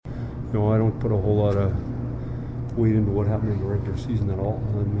I don't put a whole lot of weight into what happened in the regular season at all.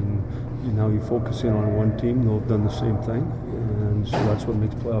 I mean, now you focus in on one team; they've done the same thing, and so that's what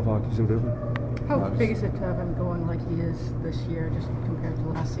makes playoff hockey so different. How big is it to have him going like he is this year, just compared to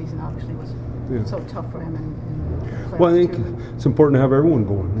last season? Obviously, was so tough for him. Well, I think it's important to have everyone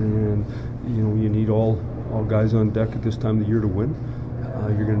going, and you need all guys on deck at this time of the year to win.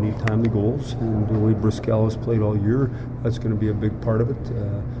 You're going to need timely goals, and the way Briscoe has played all year, that's going to be a big part of it.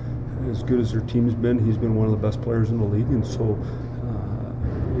 As good as their team's been, he's been one of the best players in the league, and so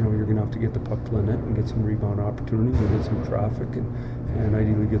you're going to have to get the puck to the net and get some rebound opportunities and get some traffic and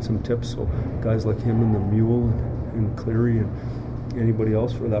ideally get some tips. So guys like him and the Mule and Cleary and anybody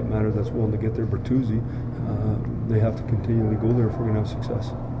else for that matter that's willing to get their Bertuzzi, they have to continually go there if we're going to have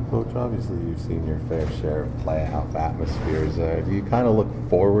success. Coach, obviously you've seen your fair share of playoff atmospheres. Do you kind of look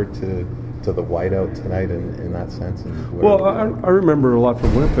forward to the whiteout tonight in that sense? Well, I remember a lot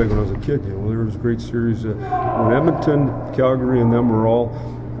from Winnipeg when I was a kid. There was a great series when Edmonton, Calgary, and them were all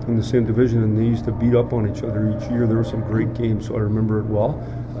in the same division, and they used to beat up on each other each year. There were some great games, so I remember it well.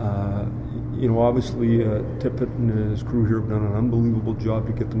 Obviously, Tippett and his crew here have done an unbelievable job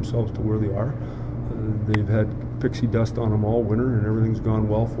to get themselves to where they are. They've had pixie dust on them all winter, and everything's gone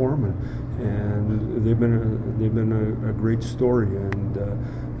well for them. And they've been a great story. And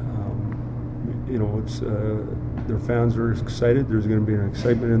it's their fans are excited. There's going to be an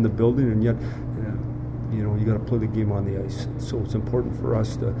excitement in the building, and yet, you got to play the game on the ice. So it's important for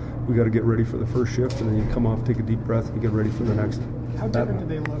us we got to get ready for the first shift, and then you come off, take a deep breath, and get ready for the next. How different do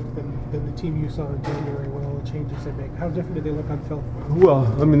they look than the team you saw in January with all the changes they make? How different do they look on film? Well,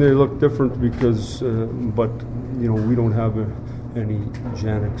 I mean, they look different because, but we don't have any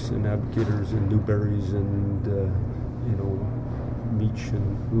Janiks and Abdicators and Newberries and Meach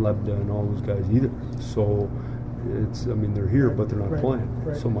and Lebda and all those guys either. So they're here, but they're not playing.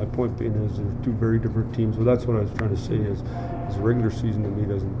 Right. So my point being is they're two very different teams. So that's what I was trying to say is the regular season to me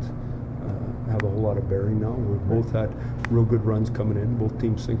doesn't have a whole lot of bearing now. We've both had real good runs coming in. Both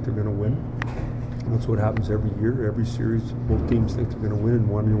teams think they're going to win. That's what happens every year, every series. Both teams think they're going to win, and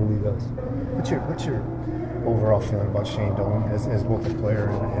one only does. What's your overall feeling about Shane Doan as both a player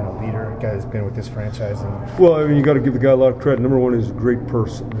and a leader, a guy that's been with this franchise? Well, I mean, you got to give the guy a lot of credit. Number one, he's a great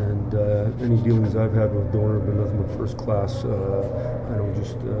person, and any dealings I've had with Doan have been nothing but first class. I know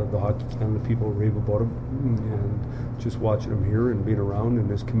just the Hockey Canada people rave about him, and just watching him here and being around and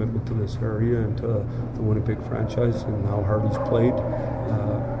his commitment to this area and to the Winnipeg franchise and how hard he's played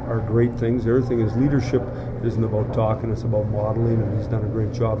are great things. The other thing is leadership isn't about talking, it's about modeling, and he's done a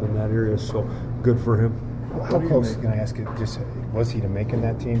great job in that area, so good for him. How close, can I ask you, was he to making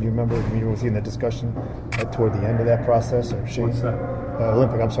that team? Do you remember? Was he in the discussion toward the end of that process? Or What's that?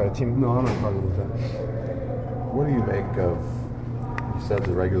 Olympic, I'm sorry, team. No, I'm not part of that. What do you make of, you said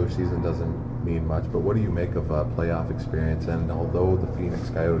the regular season doesn't mean much, but what do you make of playoff experience? And although the Phoenix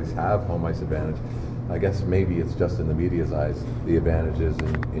Coyotes have home ice advantage, I guess maybe it's just in the media's eyes, the advantage is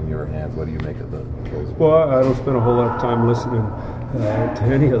in your hands. What do you make of those? Well, I don't spend a whole lot of time listening to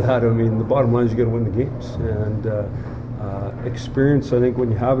any of that. I mean, the bottom line is you got to win the games. And experience, I think when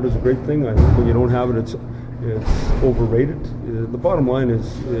you have it is a great thing. I think when you don't have it, it's overrated. The bottom line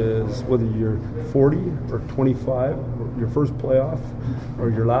is whether you're 40 or 25, or your first playoff or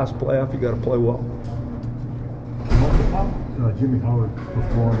your last playoff, you got to play well. Jimmy Howard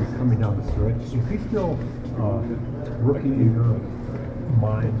performed coming down the stretch. Is he still rookie in your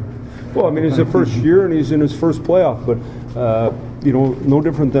mind? Well, I mean, it's the first year and he's in his first playoff, but no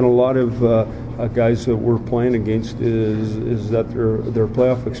different than a lot of guys that we're playing against is that their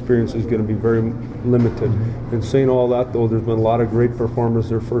playoff experience is going to be very limited. And saying all that, though, there's been a lot of great performers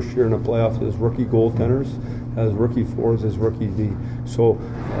their first year in the playoffs as rookie goaltenders, as rookie fours, as rookie D. So,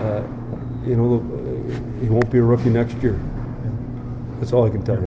 he won't be a rookie next year. That's all I can tell you.